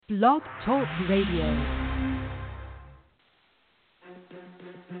Blog Talk Radio.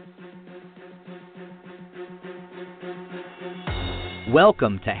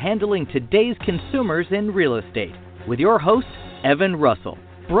 Welcome to Handling Today's Consumers in Real Estate with your host, Evan Russell,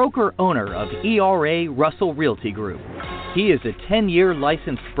 broker-owner of ERA Russell Realty Group. He is a 10-year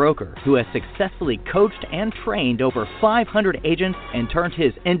licensed broker who has successfully coached and trained over 500 agents and turned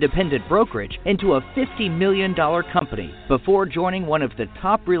his independent brokerage into a $50 million company before joining one of the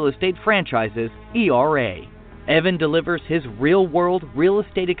top real estate franchises, ERA. Evan delivers his real-world real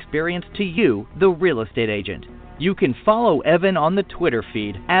estate experience to you, the real estate agent. You can follow Evan on the Twitter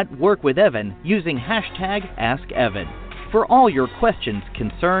feed at WorkWithEvan using hashtag AskEvan for all your questions,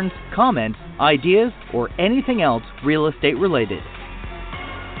 concerns, comments, ideas, or anything else real estate related.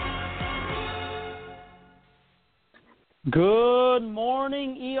 Good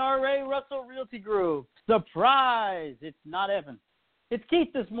morning, ERA Russell Realty Group. Surprise! It's not Evan. It's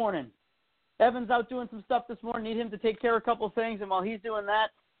Keith this morning. Evan's out doing some stuff this morning. Need him to take care of a couple of things, and while he's doing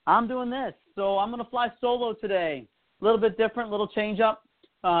that, I'm doing this. So I'm going to fly solo today. A little bit different, little change up.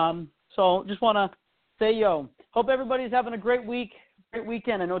 So just want to say yo. Hope everybody's having a great week, great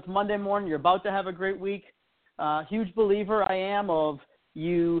weekend. I know it's Monday morning. You're about to have a great week. Huge believer I am of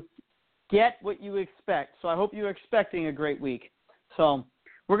you get what you expect. So I hope you're expecting a great week. So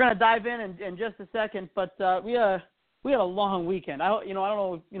we're going to dive in just a second, but we had a long weekend.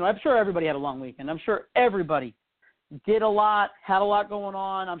 I'm sure everybody had a long weekend. I'm sure everybody did a lot, had a lot going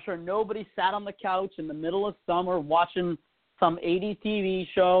on. I'm sure nobody sat on the couch in the middle of summer watching some 80s TV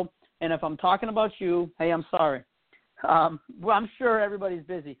show. And if I'm talking about you, hey, I'm sorry. Well, I'm sure everybody's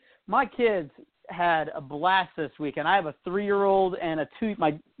busy. My kids had a blast this weekend. I have a 3-year-old and a 2.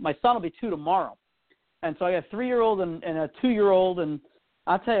 My son will be 2 tomorrow. And so I got a 3-year-old and a 2-year-old. And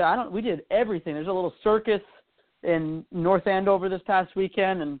I'll tell you, we did everything. There's a little circus in North Andover this past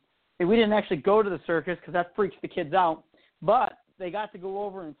weekend. And we didn't actually go to the circus because that freaks the kids out. But they got to go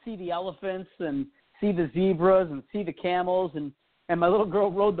over and see the elephants and see the zebras and see the camels. And my little girl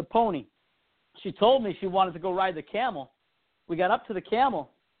rode the pony. She told me she wanted to go ride the camel. We got up to the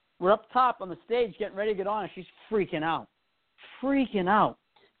camel. We're up top on the stage getting ready to get on, and she's freaking out.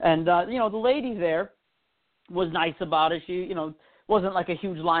 And, the lady there was nice about it. She, wasn't like a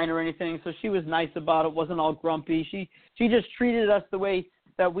huge line or anything, so she was nice about it, wasn't all grumpy. She just treated us the way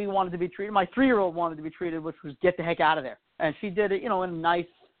that we wanted to be treated. My 3-year-old wanted to be treated, which was get the heck out of there. And she did it, in a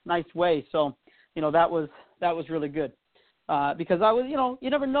nice way. So, that was really good. Because I was, you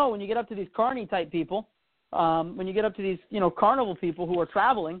never know when you get up to these carny type people, when you get up to these, carnival people who are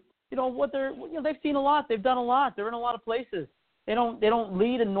traveling, they've seen a lot, they've done a lot, they're in a lot of places. They don't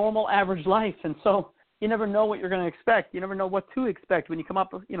lead a normal average life, and so you never know what you're going to expect. You never know what to expect when you come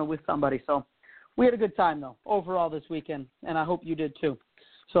up, with somebody. So we had a good time though overall this weekend, and I hope you did too.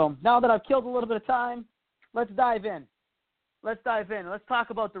 So now that I've killed a little bit of time, let's dive in. Let's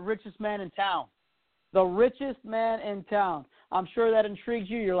talk about the richest man in town. The richest man in town. I'm sure that intrigues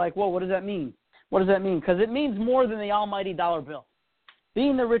you. You're like, whoa, what does that mean? What does that mean? Because it means more than the almighty dollar bill.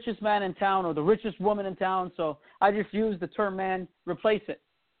 Being the richest man in town or the richest woman in town, so I just use the term man, replace it.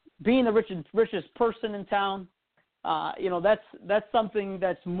 Being the richest person in town, that's something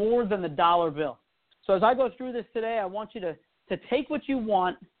that's more than the dollar bill. So as I go through this today, I want you to take what you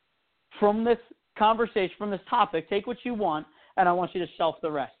want from this conversation, from this topic, take what you want, and I want you to shelf the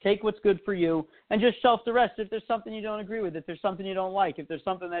rest. Take what's good for you and just shelf the rest. If there's something you don't agree with, if there's something you don't like, if there's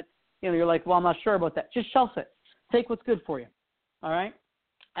something that, you're like, well, I'm not sure about that, just shelf it. Take what's good for you, all right?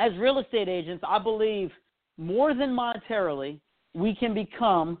 As real estate agents, I believe more than monetarily, we can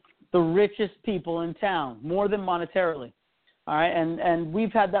become the richest people in town, more than monetarily, all right? And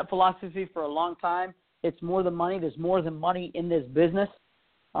we've had that philosophy for a long time. It's more than money. There's more than money in this business.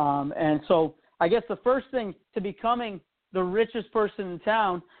 And so I guess the first thing to becoming the richest person in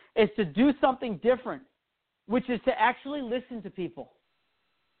town is to do something different, which is to actually listen to people.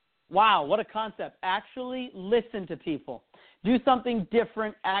 Wow, what a concept. Actually listen to people. Do something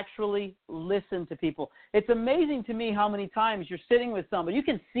different, actually listen to people. It's amazing to me how many times you're sitting with somebody. You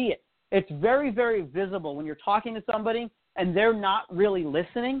can see it. It's very, very visible when you're talking to somebody and they're not really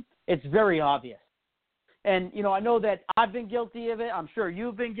listening. It's very obvious. And, I know that I've been guilty of it. I'm sure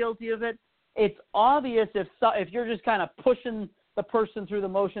you've been guilty of it. It's obvious if you're just kind of pushing the person through the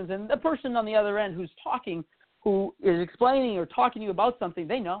motions, and the person on the other end who's talking, who is explaining or talking to you about something,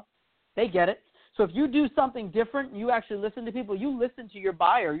 they know. They get it. So if you do something different, you actually listen to people, you listen to your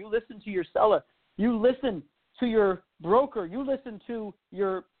buyer, you listen to your seller, you listen to your broker, you listen to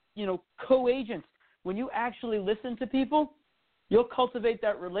your, co-agents. When you actually listen to people, you'll cultivate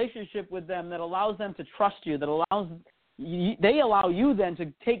that relationship with them that allows them to trust you, that allows they allow you then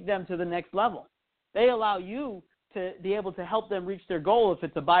to take them to the next level. They allow you to be able to help them reach their goal if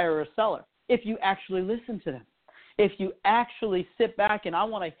it's a buyer or a seller, if you actually listen to them. If you actually sit back and I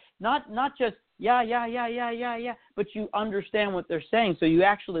want to not just yeah, but you understand what they're saying, so you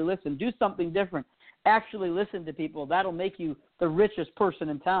actually listen. Do something different. Actually listen to people. That'll make you the richest person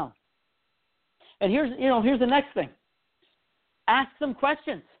in town. And here's the next thing. Ask them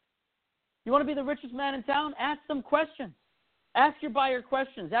questions. You want to be the richest man in town? Ask them questions. Ask your buyer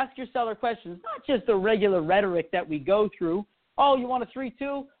questions. Ask your seller questions. Not just the regular rhetoric that we go through. Oh, you want a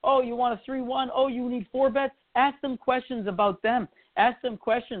 3-2? Oh, you want a 3-1? Oh, you need 4 bets? Ask them questions about them. Ask them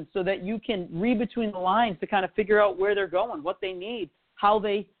questions so that you can read between the lines to kind of figure out where they're going, what they need,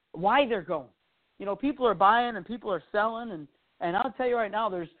 why they're going. People are buying and people are selling, and I'll tell you right now,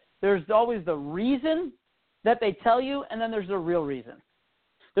 there's always the reason that they tell you, and then there's the real reason.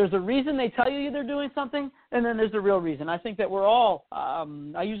 There's a reason they tell you they're doing something, and then there's the real reason. I think that we're all,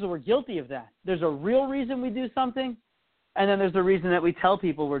 I use the word guilty of that. There's a real reason we do something, and then there's the reason that we tell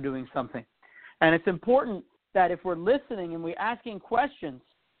people we're doing something. And it's important that if we're listening and we're asking questions,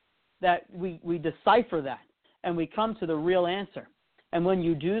 that we decipher that and we come to the real answer. And when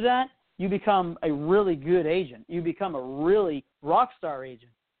you do that, you become a really good agent. You become a really rock star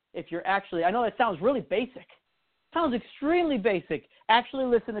agent. If you're actually, I know that sounds really basic. Sounds extremely basic. Actually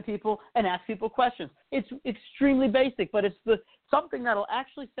listen to people and ask people questions. It's extremely basic, but it's something that'll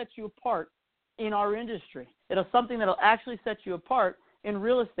actually set you apart in our industry. It's something that'll actually set you apart in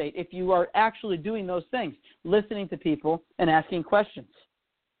real estate if you are actually doing those things, listening to people and asking questions.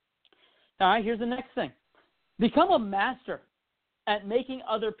 All right, here's the next thing. Become a master at making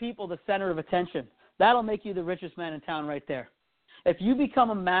other people the center of attention. That'll make you the richest man in town right there. If you become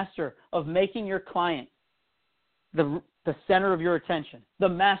a master of making your client the center of your attention, the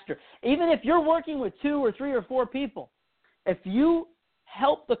master, even if you're working with 2 or 3 or 4 people, if you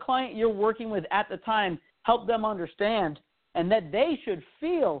help the client you're working with at the time, help them understand and that they should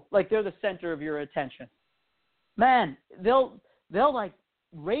feel like they're the center of your attention, man, they'll like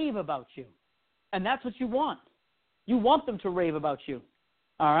rave about you. And that's what you want. You want them to rave about you.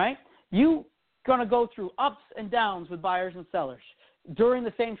 All right? You're going to go through ups and downs with buyers and sellers during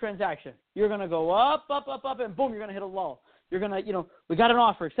the same transaction. You're going to go up, and boom, you're going to hit a lull. You're going to, we got an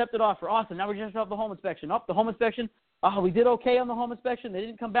offer, accepted offer. Awesome. Now we just have the home inspection. The home inspection. We did okay on the home inspection. They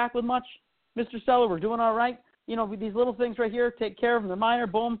didn't come back with much. Mr. Seller, we're doing all right. With these little things right here, take care of them. They're minor.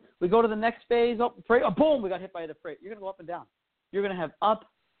 Boom. We go to the next phase. Boom, we got hit by the freight. You're going to go up and down. You're going to have up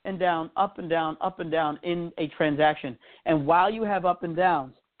and down, up and down, up and down in a transaction. And while you have up and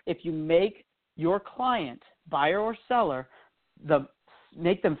downs, if you make your client, buyer or seller,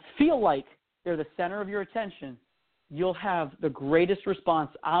 make them feel like they're the center of your attention, you'll have the greatest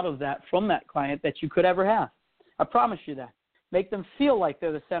response out of that from that client that you could ever have. I promise you that. Make them feel like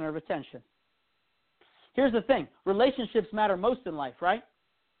they're the center of attention. Here's the thing. Relationships matter most in life, right?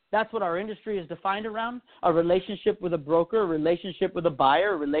 That's what our industry is defined around. A relationship with a broker, a relationship with a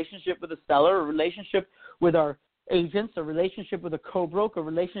buyer, a relationship with a seller, a relationship with our agents, a relationship with a co-broker, a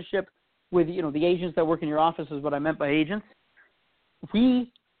relationship with the agents that work in your office is what I meant by agents.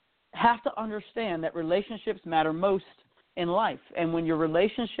 We have to understand that relationships matter most in life. And when your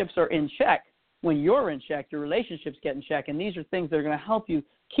relationships are in check, when you're in check, your relationships get in check. And these are things that are going to help you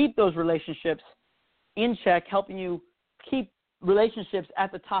keep those relationships in check, helping you keep relationships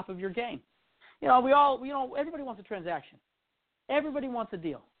at the top of your game. Everybody wants a transaction. Everybody wants a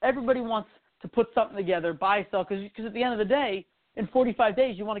deal. Everybody wants to put something together, buy, sell, because at the end of the day, in 45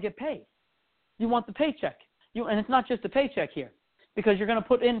 days, you want to get paid. You want the paycheck. And it's not just a paycheck here, because you're going to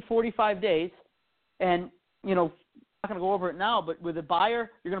put in 45 days, and, I'm not going to go over it now, but with a buyer,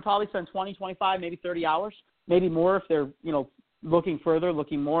 you're going to probably spend 20, 25, maybe 30 hours, maybe more if they're, looking further,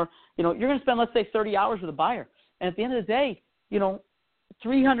 looking more. You're going to spend, let's say, 30 hours with a buyer. And at the end of the day,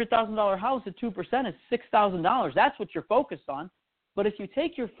 $300,000 house at 2% is $6,000. That's what you're focused on. But if you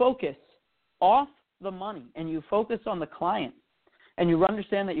take your focus off the money and you focus on the client and you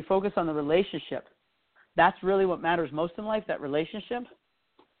understand that you focus on the relationship, that's really what matters most in life, that relationship,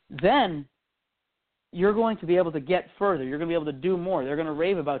 then you're going to be able to get further. You're going to be able to do more. They're going to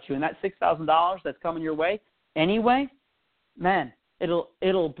rave about you. And that $6,000 that's coming your way anyway, man, it'll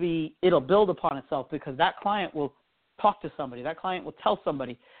build upon itself, because that client will talk to somebody. That client will tell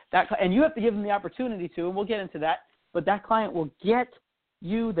somebody. And you have to give them the opportunity to, and we'll get into that, but that client will get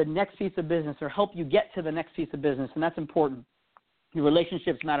you the next piece of business or help you get to the next piece of business, and that's important. Your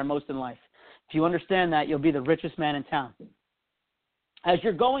relationships matter most in life. If you understand that, you'll be the richest man in town. As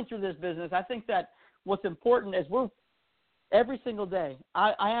you're going through this business, I think that what's important is every single day,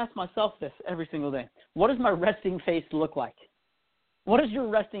 I ask myself this every single day. What does my resting face look like? What does your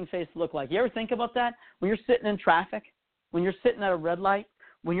resting face look like? You ever think about that? When you're sitting in traffic, when you're sitting at a red light,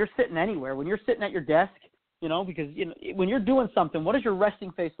 when you're sitting anywhere, when you're sitting at your desk, because when you're doing something, what does your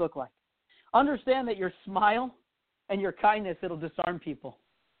resting face look like? Understand that your smile and your kindness, it'll disarm people.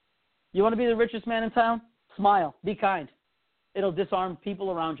 You want to be the richest man in town? Smile. Be kind. It'll disarm people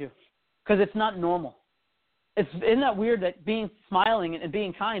around you because it's not normal. Isn't that weird that smiling and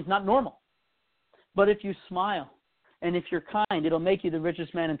being kind is not normal? But if you smile and if you're kind, it'll make you the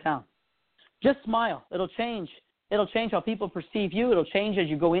richest man in town. Just smile. It'll change. It'll change how people perceive you. It'll change as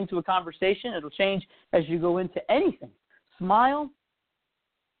you go into a conversation. It'll change as you go into anything. Smile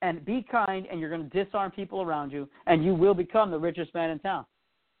and be kind, and you're going to disarm people around you, and you will become the richest man in town.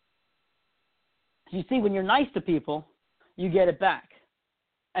 You see, when you're nice to people, you get it back,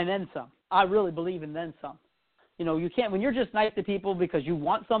 and then some. I really believe in then some. You can't, when you're just nice to people because you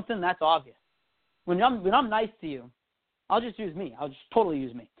want something, that's obvious. When I'm nice to you, I'll just use me. I'll just totally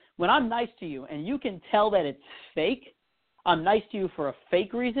use me. When I'm nice to you and you can tell that it's fake, I'm nice to you for a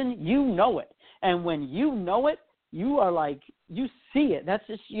fake reason, you know it. And when you know it, you are like, you see it. That's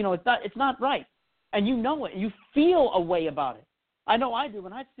just, it's not right. And you know it. You feel a way about it. I know I do.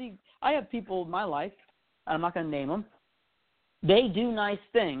 When I have people in my life, and I'm not going to name them, they do nice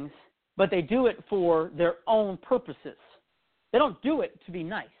things, but they do it for their own purposes. They don't do it to be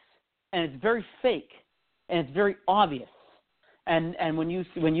nice. And it's very fake. And it's very obvious. And when you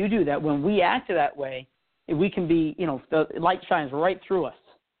do that, when we act that way, we can be, the light shines right through us.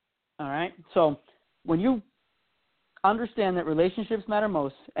 All right? So when you understand that relationships matter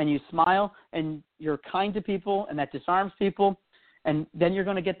most, and you smile and you're kind to people, and that disarms people, and then you're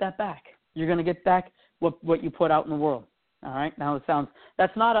going to get that back. You're going to get back what you put out in the world. All right? Now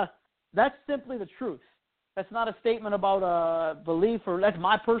that's simply the truth. That's not a statement about a belief, or that's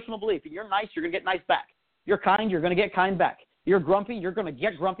my personal belief. If you're nice, you're going to get nice back. You're kind, you're going to get kind back. You're grumpy, you're going to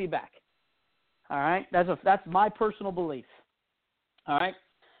get grumpy back. All right? That's my personal belief. All right?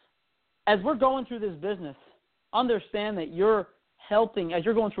 As we're going through this business, understand that you're helping, as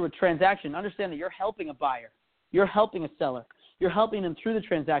you're going through a transaction, understand that you're helping a buyer. You're helping a seller. You're helping them through the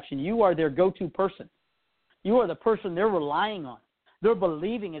transaction. You are their go-to person. You are the person they're relying on. They're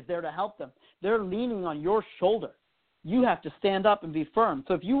believing is there to help them. They're leaning on your shoulder. You have to stand up and be firm.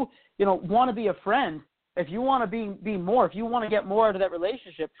 So if you want to be a friend, if you want to be more, if you want to get more out of that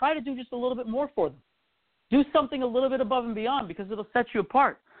relationship, try to do just a little bit more for them. Do something a little bit above and beyond because it'll set you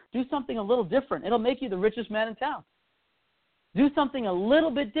apart. Do something a little different. It'll make you the richest man in town. Do something a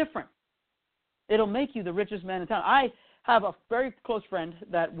little bit different. It'll make you the richest man in town. I have a very close friend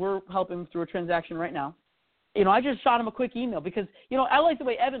that we're helping through a transaction right now. I just shot him a quick email because, I like the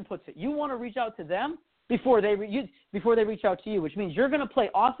way Evan puts it. You want to reach out to them before they reach out to you, which means you're going to play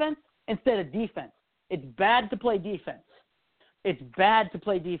offense instead of defense. It's bad to play defense. It's bad to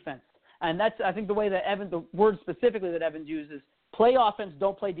play defense. And that's, I think, the way that the word specifically that Evan uses, play offense,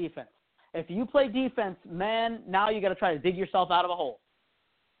 don't play defense. If you play defense, man, now you got to try to dig yourself out of a hole.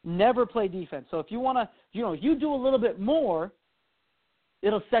 Never play defense. So if you want to, you do a little bit more,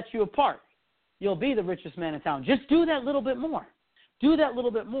 it'll set you apart. You'll be the richest man in town. Just do that little bit more. Do that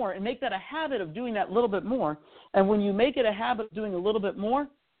little bit more and make that a habit of doing that little bit more. And when you make it a habit of doing a little bit more,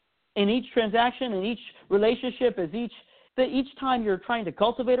 in each transaction, in each relationship, each time you're trying to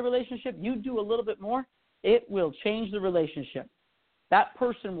cultivate a relationship, you do a little bit more, it will change the relationship. That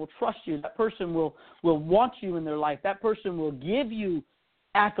person will trust you. That person will want you in their life. That person will give you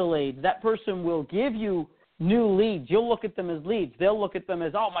accolades. That person will give you new leads. You'll look at them as leads. They'll look at them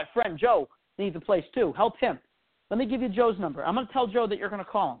as, oh, my friend Joe needs a place too. Help him. Let me give you Joe's number. I'm going to tell Joe that you're going to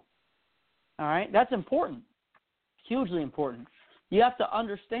call him. All right? That's important. Hugely important. You have to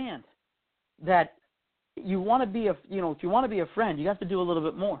understand that you want to be if you want to be a friend, you have to do a little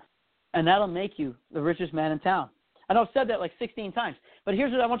bit more. And that'll make you the richest man in town. I know I've said that like 16 times, but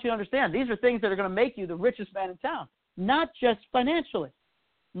here's what I want you to understand. These are things that are going to make you the richest man in town, not just financially,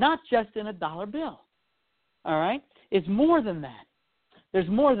 not just in a dollar bill. All right? It's more than that. There's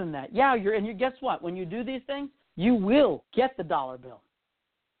more than that. Yeah, guess what? When you do these things, you will get the dollar bill.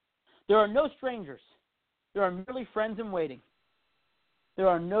 There are no strangers. There are merely friends in waiting. There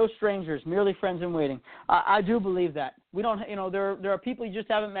are no strangers, merely friends in waiting. I do believe that. We don't, there are people you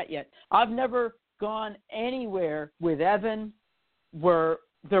just haven't met yet. I've never gone anywhere with Evan where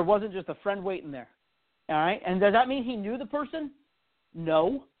there wasn't just a friend waiting there. All right? And does that mean he knew the person?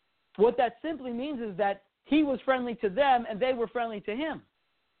 No. What that simply means is that he was friendly to them and they were friendly to him.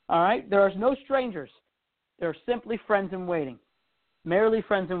 All right? There are no strangers. There are simply friends in waiting. merely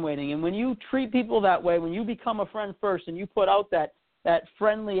friends in waiting. And when you treat people that way, when you become a friend first and you put out that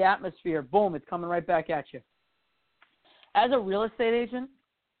friendly atmosphere, boom, it's coming right back at you. As a real estate agent,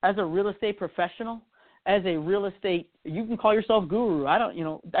 as a real estate professional, as a real estate, you can call yourself guru.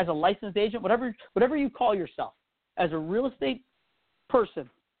 As a licensed agent, whatever you call yourself, as a real estate person,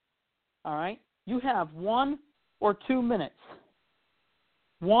 all right, you have 1 or 2 minutes.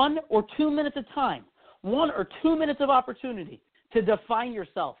 1 or 2 minutes of time, 1 or 2 minutes of opportunity to define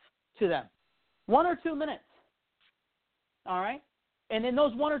yourself to them. 1 or 2 minutes. All right? And in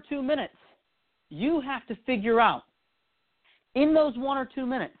those 1 or 2 minutes, you have to figure out, in those 1 or 2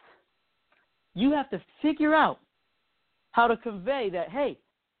 minutes, you have to figure out how to convey that, hey,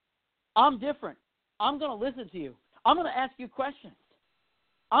 I'm different. I'm going to listen to you. I'm going to ask you questions.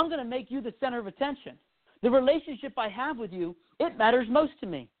 I'm going to make you the center of attention. The relationship I have with you, it matters most to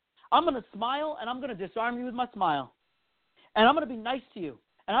me. I'm going to smile, and I'm going to disarm you with my smile. And I'm going to be nice to you.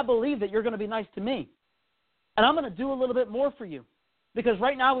 And I believe that you're going to be nice to me. And I'm going to do a little bit more for you. Because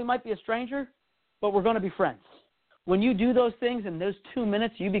right now we might be a stranger, but we're going to be friends. When you do those things in those 2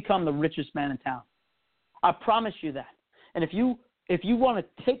 minutes, you become the richest man in town. I promise you that. And if you want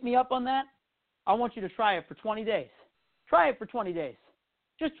to take me up on that, I want you to try it for 20 days. Try it for 20 days.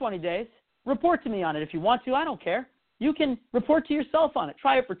 Just 20 days. Report to me on it if you want to. I don't care. You can report to yourself on it.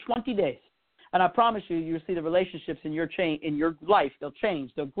 Try it for 20 days. And I promise you, you'll see the relationships in your life. They'll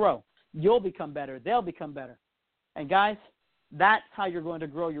change. They'll grow. You'll become better. They'll become better. And guys, that's how you're going to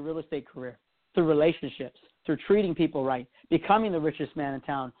grow your real estate career, through relationships, through treating people right, becoming the richest man in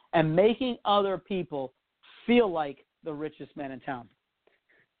town, and making other people feel like the richest man in town.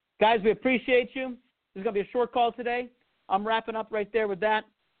 Guys, we appreciate you. This is going to be a short call today. I'm wrapping up right there with that.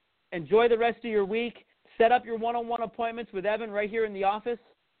 Enjoy the rest of your week. Set up your one-on-one appointments with Evan right here in the office.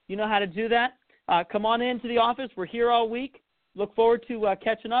 You know how to do that. Come on into the office. We're here all week. Look forward to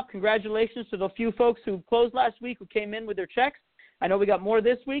catching up. Congratulations to the few folks who closed last week who came in with their checks. I know we got more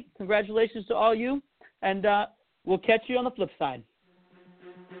this week. Congratulations to all you. And we'll catch you on the flip side.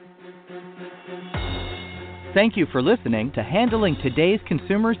 Thank you for listening to Handling Today's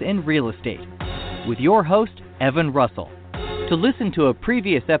Consumers in Real Estate with your host, Evan Russell. To listen to a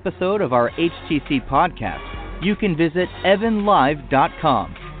previous episode of our HTC podcast, you can visit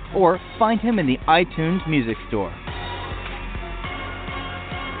evanlive.com or find him in the iTunes Music Store.